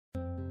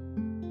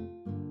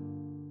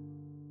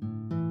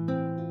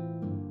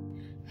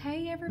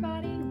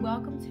everybody,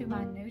 welcome to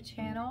my new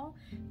channel,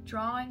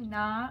 Drawing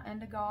Nigh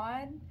unto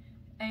God.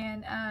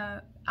 And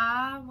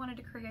I wanted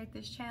to create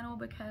this channel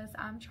because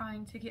I'm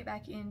trying to get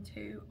back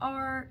into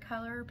art,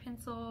 color,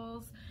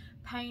 pencils,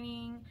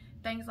 painting,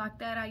 things like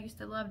that I used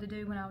to love to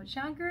do when I was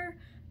younger.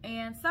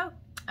 And so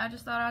I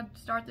just thought I'd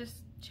start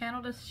this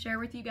channel to share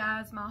with you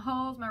guys my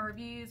hauls, my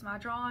reviews, my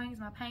drawings,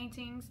 my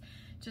paintings,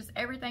 just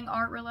everything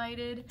art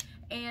related.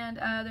 And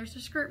there's a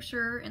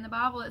scripture in the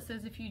Bible that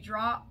says if you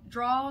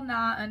draw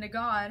nigh unto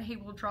God, he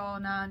will draw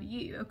nigh unto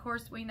you. Of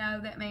course, we know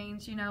that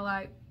means, you know,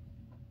 like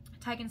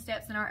taking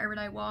steps in our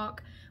everyday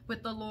walk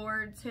with the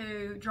Lord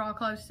to draw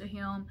close to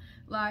him,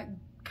 like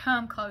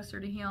come closer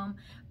to him.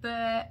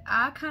 But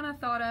I kind of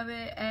thought of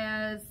it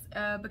as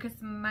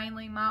because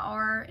mainly my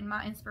art and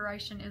my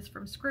inspiration is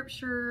from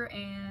scripture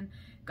and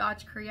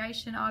God's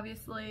creation,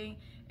 obviously.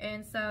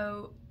 And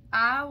so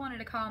I wanted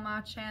to call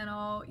my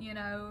channel, you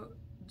know,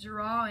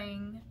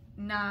 Drawing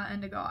Nigh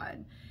unto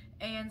God.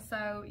 And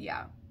so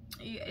yeah,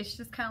 it's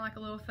just kind of like a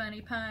little funny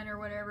pun or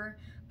whatever,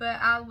 but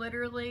I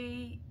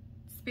literally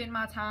spend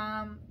my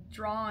time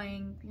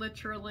drawing,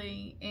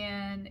 literally,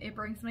 and it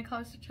brings me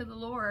closer to the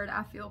Lord.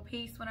 I feel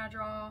peace when I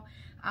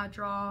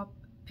draw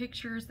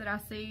pictures that I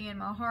see in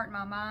my heart and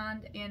my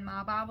mind in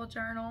my Bible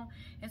journal.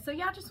 And so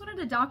yeah, I just wanted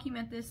to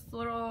document this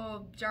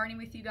little journey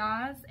with you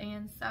guys.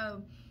 And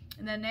so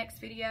in the next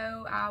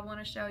video, I want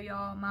to show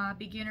y'all my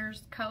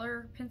beginner's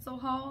color pencil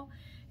haul,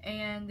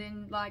 and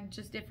then like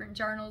just different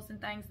journals and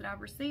things that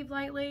I've received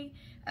lately.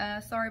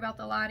 Sorry about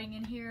the lighting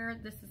in here.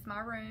 This is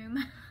my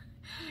room.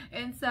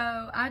 And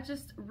so I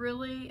just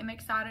really am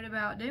excited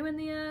about doing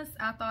this.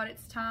 I thought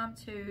it's time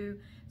to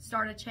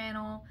start a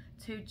channel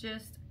to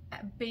just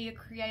be a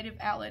creative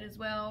outlet as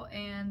well.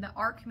 And the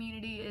art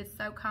community is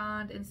so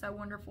kind and so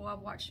wonderful.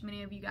 I've watched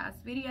many of you guys'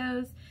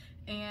 videos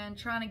and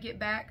trying to get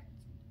back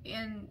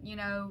in, you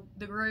know,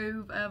 the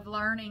groove of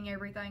learning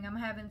everything. I'm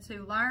having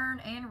to learn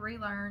and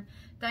relearn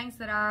things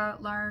that I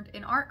learned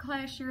in art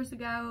class years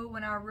ago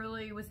when I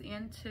really was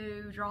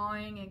into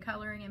drawing and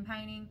coloring and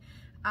painting.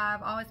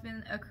 I've always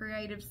been a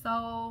creative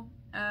soul.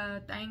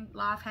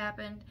 Life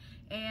happened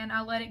and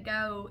I let it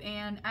go.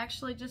 And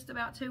actually just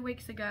about 2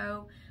 weeks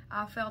ago,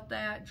 I felt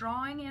that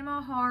drawing in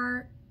my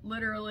heart,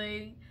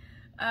 literally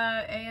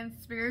and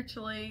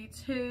spiritually,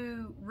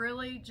 to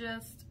really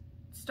just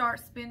start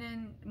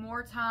spending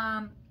more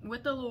time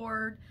with the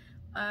Lord,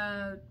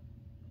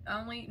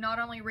 not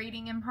only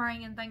reading and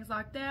praying and things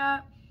like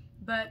that,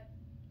 but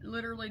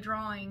literally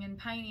drawing and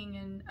painting,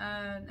 and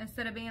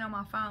instead of being on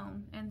my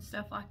phone and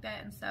stuff like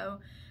that. And so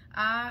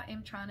I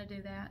am trying to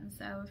do that. And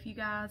so if you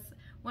guys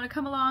want to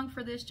come along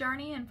for this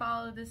journey and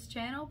follow this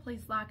channel,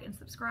 please like and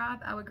subscribe.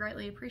 I would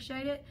greatly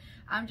appreciate it.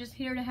 I'm just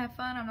here to have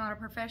fun. I'm not a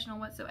professional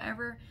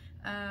whatsoever.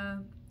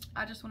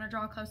 I just want to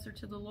draw closer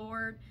to the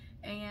Lord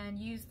and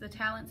use the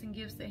talents and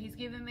gifts that he's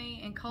given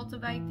me and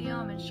cultivate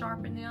them and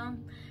sharpen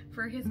them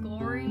for his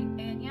glory.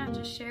 And yeah,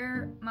 just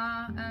share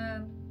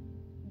my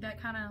that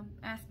kind of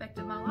aspect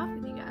of my life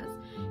with you guys.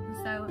 And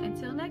so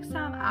until next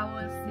time, I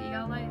will see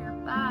y'all later.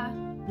 Bye.